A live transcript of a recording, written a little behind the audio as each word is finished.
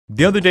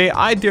The other day,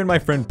 I dared my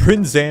friend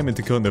Prince Zam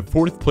into killing the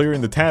 4th player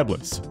in the tab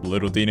list.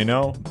 Little did he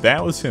know,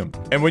 that was him.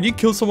 And when you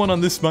kill someone on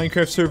this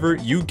Minecraft server,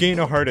 you gain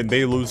a heart and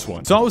they lose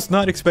one. So I was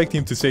not expecting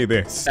him to say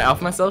this. Should I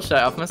off myself? Should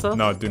I off myself?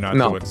 No, do not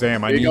do it.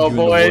 Zam, I need you you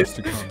boys.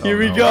 in the woods to come. Here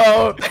we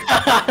go.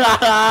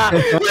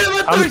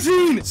 Level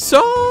 13.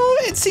 So,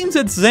 it seems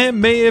that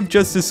Zam may have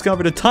just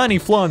discovered a tiny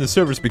flaw in the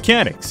server's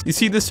mechanics. You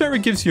see, the server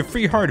gives you a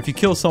free heart if you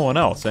kill someone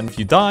else, and if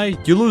you die,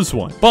 you lose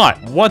one. But,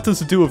 what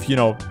does it do if, you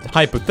know,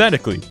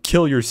 hypothetically,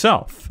 kill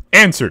yourself?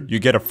 Answer, you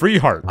get a free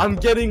heart. I'm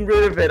getting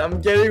rid of it. I'm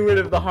getting rid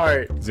of the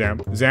heart. Zam,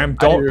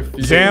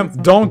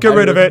 don't get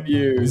rid of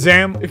it.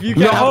 Zam, if you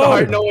can't have the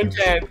heart, no one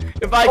can.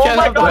 If I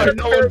can't have the heart,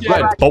 no one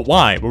can. But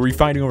why were we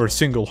fighting over a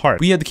single heart?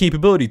 We had the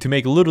capability to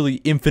make literally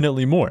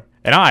infinitely more.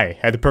 And I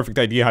had the perfect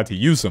idea how to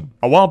use them.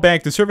 A while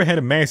back, the server had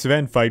a massive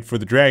end fight for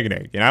the Dragon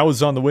Egg, and I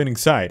was on the winning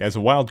side as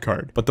a wild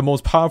card. But the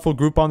most powerful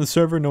group on the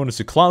server, known as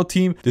the Cloud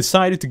Team,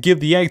 decided to give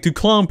the egg to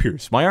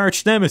Clownpierce, my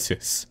arch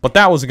nemesis. But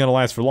that wasn't gonna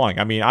last for long.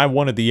 I mean, I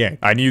wanted the egg.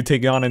 I knew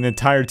taking on an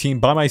entire team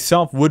by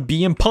myself would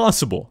be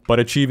impossible, but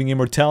achieving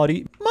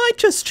immortality might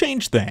just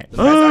change that.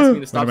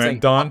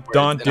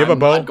 Don, do you have a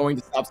bow?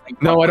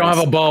 No, I don't have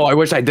a bow. I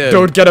wish I did.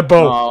 Dude, get a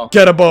bow.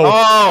 Get a bow.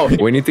 Oh.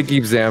 We need to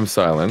keep Zam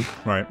silent.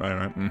 Right.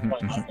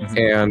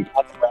 And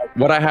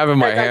what I have in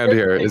my hand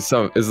here is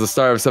the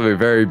start of something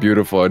very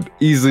beautiful and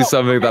easily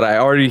something that I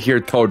already hear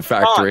Toad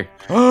Factory.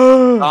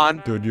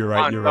 Dude, you're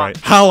right.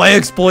 How I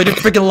exploited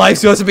freaking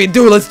LifeSteal SMP.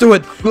 Dude, let's do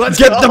it. Let's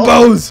get the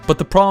bows. But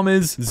the problem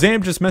is,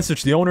 Zam just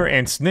messaged the owner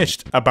and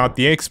snitched about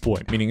the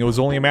exploit, meaning it was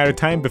only a matter of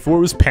time before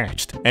it was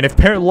patched. And if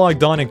Parrot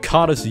logged on and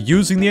caught us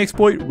using the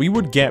exploit, we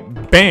would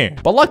get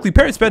banned. But luckily,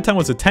 Parrot's bedtime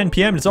was at 10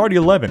 PM. It's already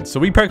 11, so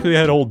we practically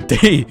had a whole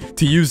day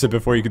to use it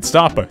before he could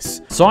stop us.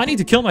 So I need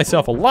to kill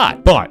myself a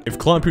lot. But if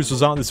Clownpierce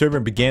was on the server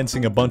and began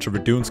seeing a bunch of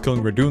Reddoons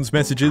killing Reddoons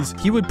messages,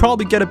 he would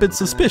probably get a bit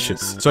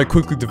suspicious. So I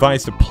quickly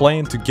devised a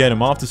plan to get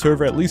him off the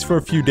server at least for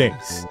a few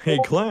days. Hey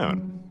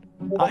Clown,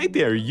 I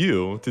dare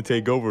you to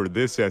take over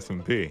this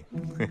SMP.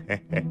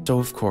 So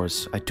of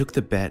course, I took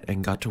the bet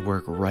and got to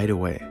work right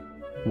away.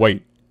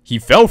 Wait, he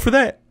fell for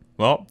that?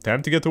 Well,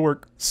 time to get to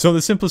work. So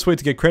the simplest way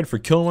to get credit for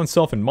killing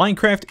oneself in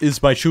Minecraft is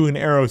by shooting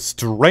an arrow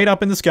straight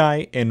up in the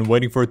sky and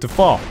waiting for it to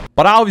fall.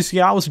 But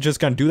obviously I wasn't just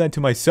gonna do that to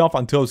myself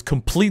until I was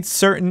complete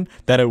certain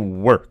that it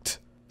worked.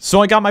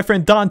 So I got my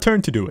friend Don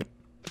Turn to do it.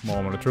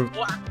 Moment of truth.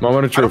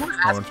 Moment of truth.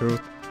 Moment of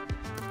truth.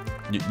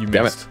 You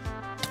Damn missed.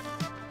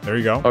 There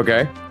you go.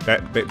 Okay.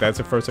 That's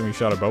the first time you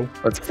shot a bow.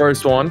 That's the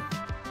first one.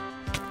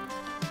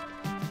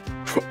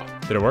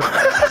 Did it work?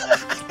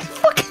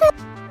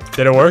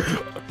 Did it work?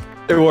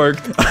 It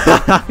worked.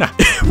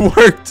 It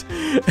worked.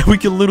 And we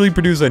can literally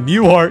produce a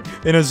new heart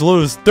in as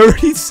little as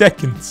 30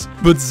 seconds.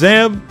 But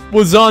Zam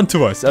was on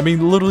to us. I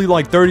mean, literally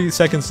like 30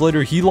 seconds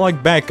later, he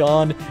logged back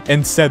on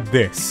and said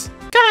this.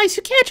 Guys,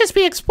 you can't just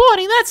be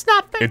exploiting, that's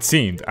not fair. It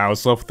seemed I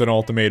was left with an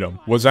ultimatum.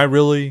 Was I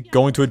really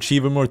going to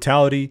achieve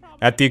immortality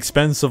at the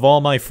expense of all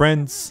my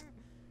friends?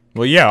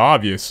 Well, yeah,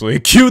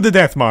 obviously. Cue the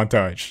death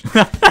montage.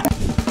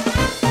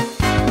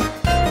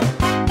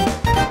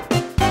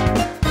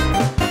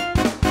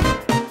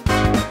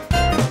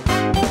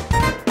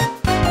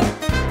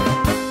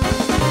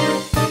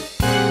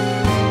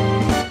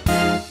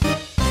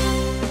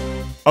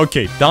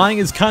 Okay, dying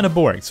is kind of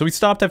boring, so we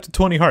stopped after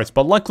 20 hearts,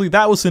 but luckily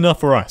that was enough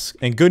for us.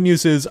 And good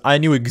news is, I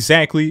knew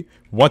exactly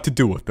what to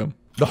do with them.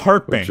 The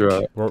heart bank.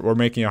 We're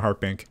making a heart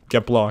bank.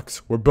 Get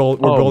blocks. We're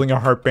building a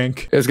heart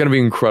bank. It's gonna be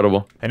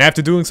incredible. And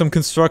after doing some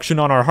construction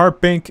on our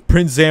heart bank,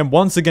 Prince Zam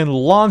once again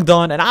logged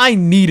on, and I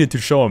needed to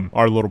show him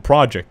our little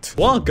project.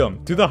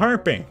 Welcome to the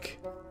heart bank.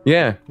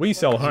 Yeah. We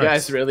sell hearts. You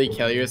guys really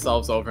kill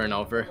yourselves over and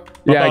over?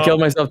 Yeah, I killed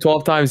myself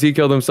 12 times. He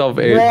killed himself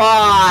 8.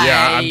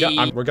 Why?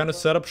 Yeah, we're gonna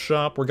set up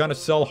shop. We're gonna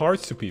sell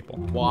hearts to people.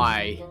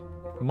 Why?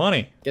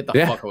 Money. Get the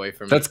fuck away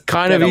from me. That's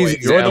kind of easy.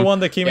 You're the one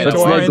that came into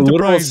That's our like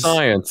enterprise.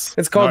 Science.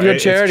 It's called good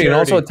charity and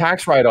also a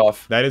tax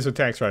write-off. That is a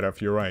tax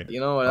write-off. You're right.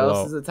 You know what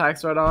else is a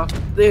tax write-off?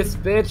 This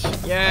bitch.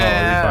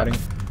 Yeah. Oh, are you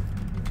fighting?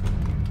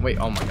 Wait,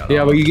 oh my god.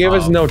 Yeah, but you gave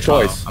us no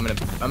choice. I'm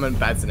in a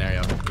bad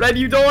scenario. Red,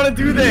 you don't want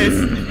to do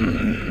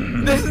this.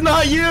 This is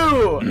not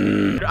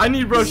you. I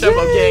need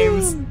Rochambeau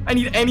games. I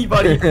need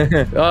anybody.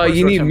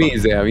 You need me,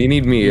 Zam. You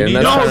need me. And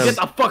no, get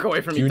the fuck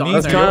away from me.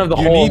 That's kind of the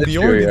whole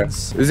history here.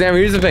 Zam,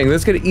 here's the thing.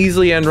 This could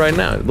easily end right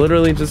now.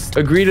 Literally, just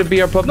agree to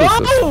be our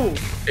publicist. No!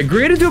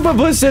 Agree to do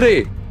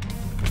publicity.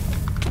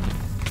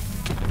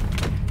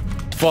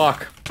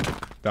 Fuck.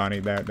 Donnie,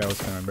 that was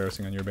kind of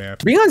embarrassing on your behalf.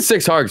 Being on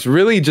 6 hearts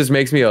really just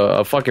makes me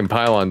a fucking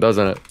pylon,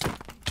 doesn't it?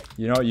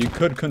 You know, you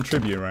could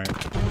contribute, right?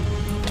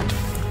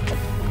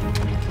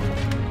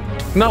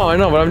 No, I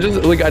know, but I'm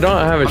just like I don't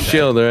have a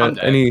shield or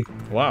any.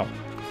 Wow.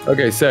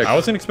 Okay, sick. I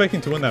wasn't expecting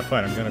to win that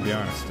fight. I'm gonna be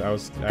honest.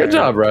 Good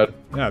job, Red.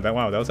 Yeah, that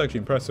was actually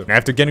impressive.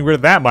 After getting rid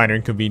of that minor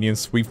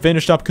inconvenience, we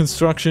finished up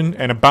construction,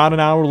 and about an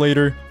hour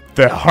later,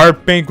 the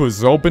heart bank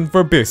was open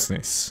for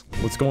business.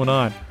 What's going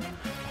on?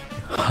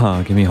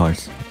 Give me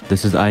hearts.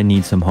 I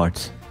need some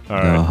hearts.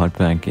 Alright. Heart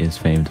Bank is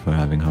famed for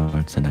having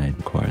hearts, and I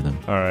require them.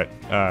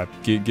 Alright.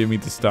 Give me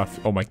the stuff.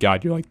 Oh my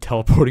god, you're like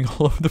teleporting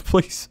all over the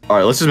place.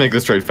 Alright, let's just make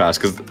this trade fast,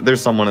 because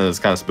there's someone that's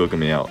kind of spooking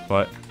me out.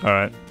 What?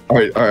 Alright.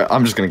 Alright,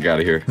 I'm just gonna get out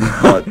of here.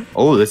 But,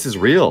 oh, this is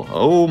real.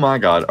 Oh my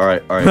god.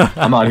 Alright.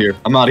 I'm out of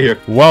here.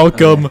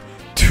 Welcome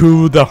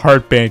to the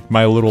heart bank,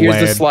 my little Here's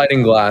lad. the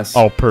sliding glass.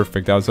 Oh,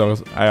 perfect. I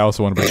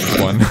also want to break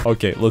this one.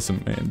 Okay,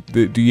 listen, man.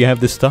 Do you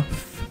have this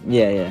stuff?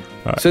 Yeah.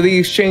 So the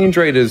exchange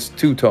rate is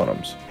 2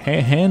 totems.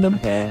 Hand them.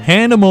 Okay.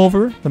 Hand them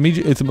over. Let me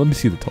see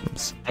the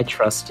totems. I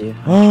trust you.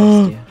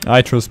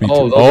 I trust me too.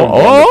 Oh, those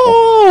are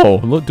Oh,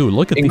 look, dude,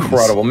 look at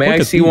incredible. these. May Look I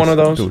at see one these. of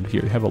those? Dude,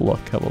 here, have a look.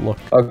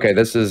 Okay,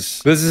 this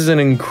is an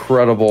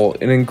incredible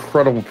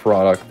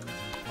product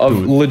of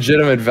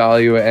legitimate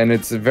value, and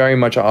it's very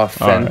much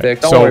authentic.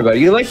 Right, Don't so worry about it.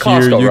 You like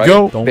here Costco, you right?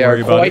 go. Don't they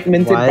worry are about quite it.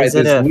 minted by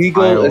this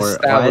legal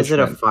establishment. Why is it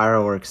a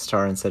fireworks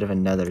star instead of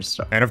another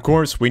star? And of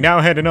course, we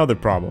now had another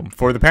problem.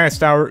 For the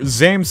past hour,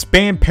 Zam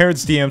spammed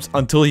Parrot's DMs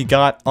until he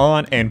got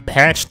on and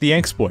patched the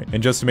exploit.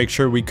 And just to make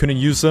sure we couldn't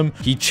use them,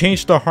 he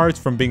changed the hearts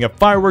from being a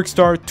fireworks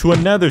star to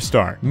another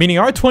star, meaning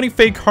our 20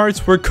 fake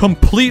hearts were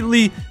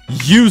completely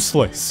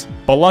useless.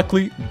 But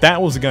luckily,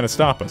 that wasn't gonna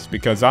stop us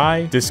because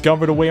I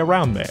discovered a way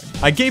around that.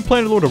 I gave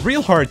Planet Lord a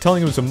real heart,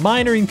 telling him it was a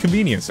minor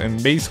inconvenience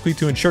and basically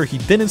to ensure he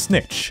didn't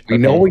snitch. We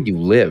know where you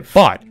live.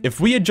 But if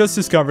we had just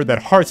discovered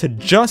that hearts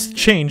had just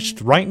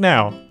changed right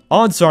now,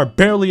 odds are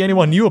barely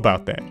anyone knew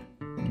about that.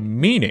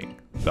 Meaning,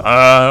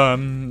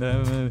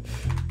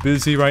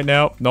 busy right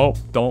now. Nope,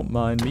 don't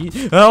mind me.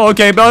 Oh,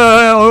 okay,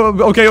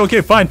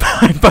 okay, fine.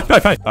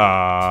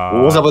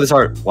 What's up with this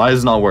heart? Why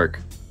does it not work?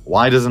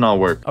 Why does it not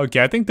work?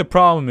 Okay, I think the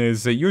problem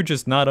is that you're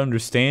just not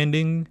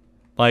understanding,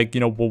 like,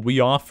 you know, what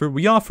we offer.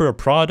 We offer a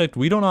product,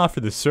 we don't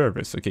offer the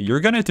service. Okay, you're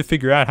gonna have to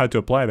figure out how to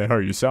apply that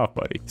heart yourself,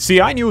 buddy. See,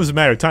 I knew it was a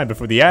matter of time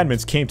before the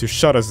admins came to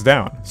shut us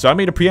down, so I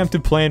made a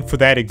preemptive plan for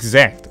that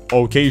exact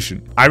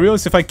occasion. I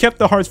realized if I kept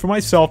the hearts for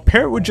myself,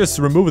 Parrot would just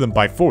remove them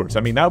by force. I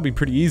mean, that would be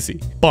pretty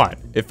easy. But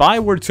if I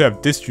were to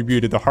have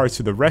distributed the hearts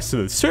to the rest of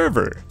the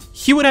server,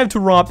 he would have to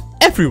rob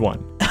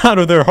everyone out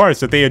of their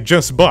hearts that they had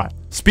just bought.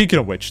 Speaking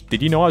of which,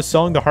 did you know I was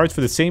selling the hearts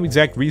for the same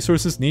exact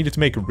resources needed to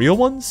make real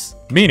ones?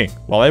 Meaning,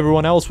 while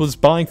everyone else was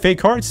buying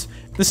fake hearts,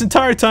 this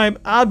entire time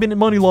I've been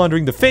money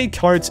laundering the fake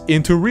hearts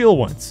into real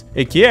ones,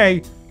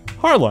 aka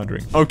heart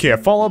laundering. Okay, a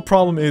follow-up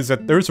problem is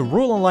that there's a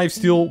rule on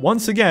Lifesteal,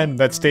 once again,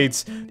 that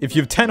states if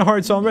you have 10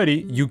 hearts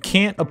already, you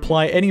can't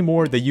apply any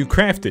more that you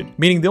crafted.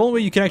 Meaning the only way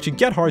you can actually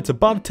get hearts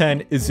above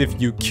 10 is if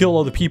you kill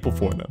other people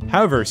for them.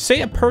 However,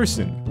 say a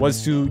person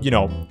was to, you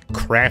know,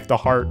 craft a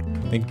heart,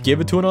 then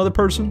give it to another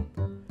person,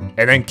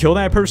 and then kill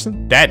that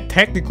person, that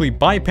technically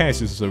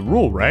bypasses the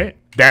rule, right?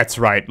 That's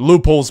right,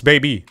 loopholes,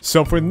 baby.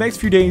 So for the next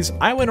few days,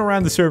 I went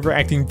around the server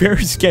acting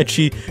very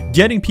sketchy,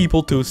 getting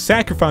people to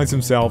sacrifice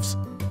themselves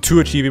to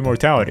achieve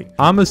immortality.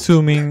 I'm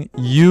assuming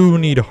you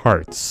need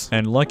hearts,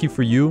 and lucky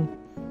for you,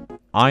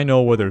 I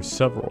know where there's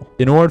several.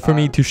 In order for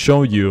me to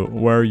show you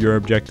where your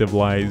objective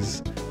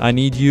lies, I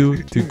need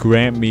you to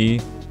grant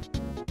me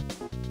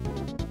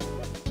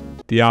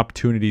the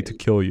opportunity to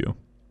kill you.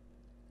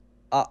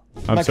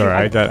 I'm sorry,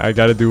 I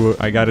gotta do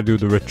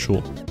the ritual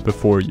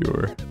before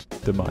your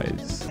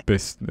demise,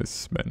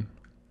 businessmen.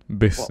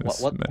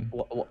 Businessmen.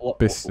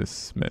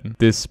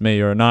 This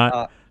may or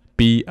not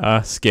be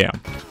a scam.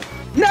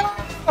 No!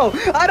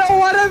 I don't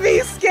want to be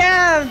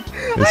scammed!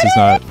 This is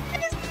not.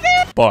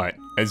 But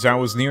as I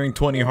was nearing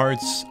 20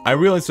 hearts, I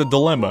realized a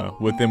dilemma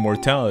with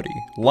immortality.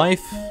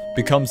 Life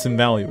becomes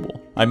invaluable.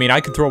 I mean,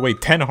 I could throw away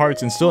 10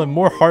 hearts and still have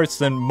more hearts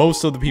than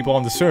most of the people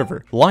on the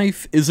server.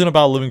 Life isn't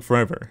about living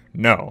forever.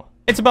 No.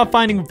 It's about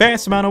finding a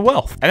vast amount of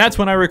wealth. And that's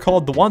when I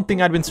recalled the one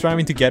thing I'd been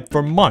striving to get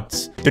for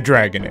months, the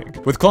dragon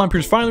egg. With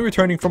Clownpierce finally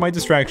returning from my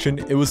distraction,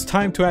 it was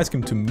time to ask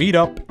him to meet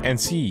up and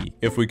see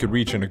if we could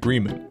reach an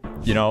agreement.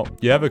 You know,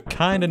 you have a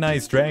kind of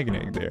nice dragon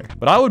egg there.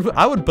 But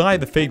I would buy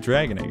the fake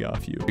dragon egg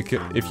off you.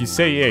 Because if you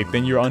say 8,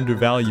 then you're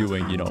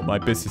undervaluing, you know, my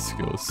business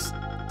skills.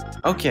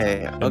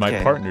 Okay, And my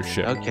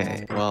partnership.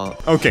 Okay, well...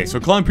 Okay, so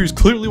Clownpierce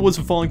clearly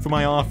wasn't falling for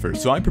my offer,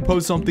 so I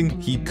proposed something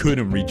he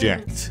couldn't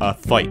reject. A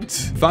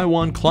fight. If I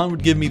won, Clown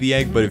would give me the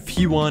egg, but if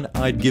he won,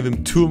 I'd give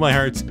him 2 of my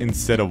hearts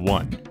instead of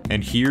 1.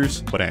 And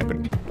here's what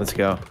happened. Let's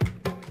go.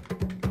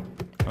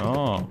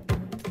 Oh. Oh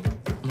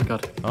my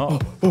god. Oh.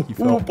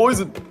 He Ooh,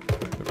 poison!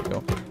 There we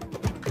go.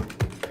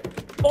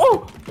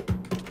 Oh!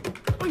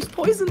 Oh, he's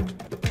poisoned!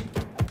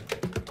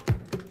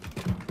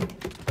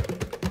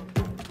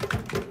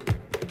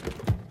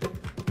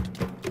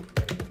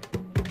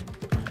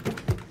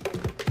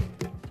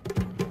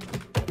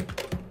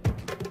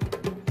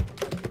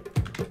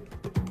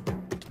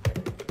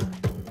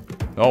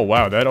 Oh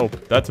wow, that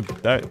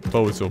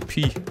bow is OP.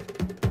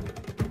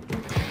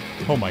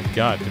 Oh my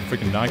god, the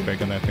freaking knockback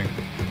on that thing.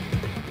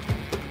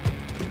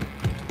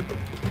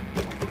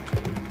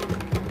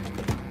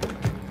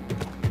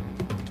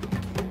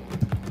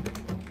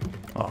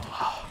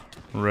 Oh,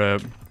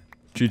 rip.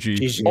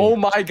 GG. Oh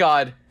my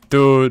god.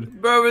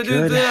 Dude. Bro,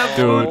 Dude,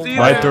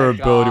 my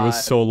durability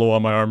was so low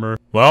on my armor.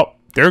 Well,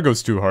 there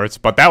goes 2 hearts,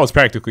 but that was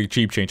practically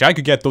cheap change. I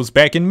could get those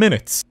back in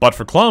minutes. But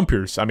for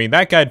Clownpierce, I mean,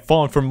 that guy had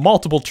fallen for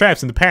multiple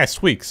traps in the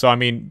past week, so I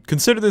mean,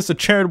 consider this a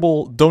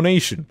charitable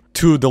donation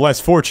to the less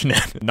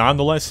fortunate.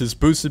 Nonetheless, his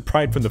boosted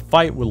pride from the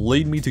fight would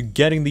lead me to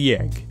getting the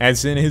egg.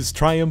 As in his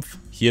triumph,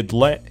 he had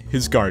let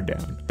his guard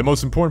down. The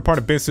most important part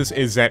of business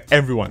is that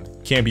everyone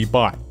can be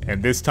bought,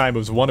 and this time it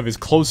was one of his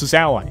closest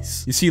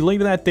allies. You see,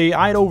 later that day,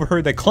 I'd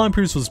overheard that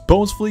Clownpierce was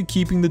boastfully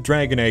keeping the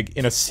dragon egg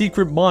in a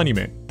secret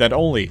monument that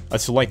only a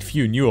select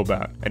few knew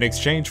about. In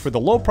exchange for the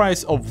low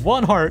price of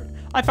 1 heart,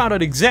 I found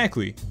out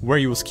exactly where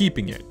he was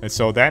keeping it. And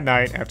so that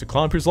night, after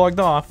Clownpierce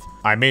logged off,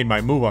 I made my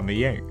move on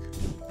the egg.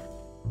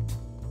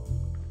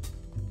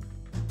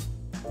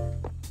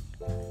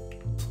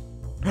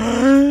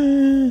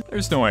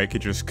 There's no way I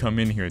could just come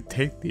in here and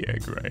take the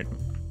egg, right?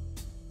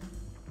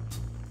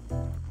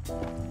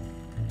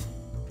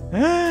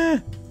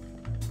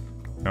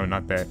 No,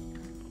 not that.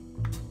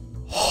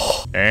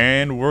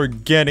 And we're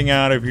getting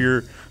out of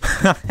here.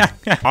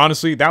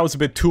 Honestly, that was a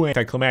bit too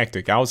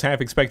anticlimactic. I was half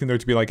expecting there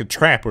to be like a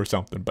trap or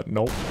something, but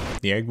nope.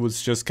 The egg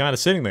was just kind of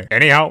sitting there.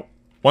 Anyhow,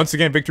 once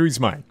again, victory's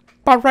mine.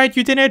 But right,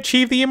 you didn't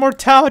achieve the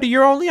immortality.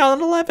 You're only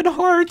on 11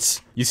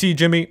 hearts. You see,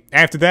 Jimmy,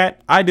 after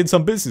that, I did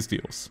some business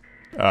deals.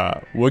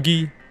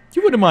 Woogie,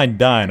 you wouldn't mind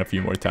dying a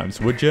few more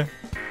times, would you?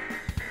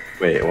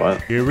 Wait,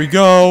 what? Here we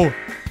go.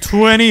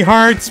 20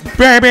 hearts,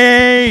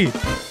 baby!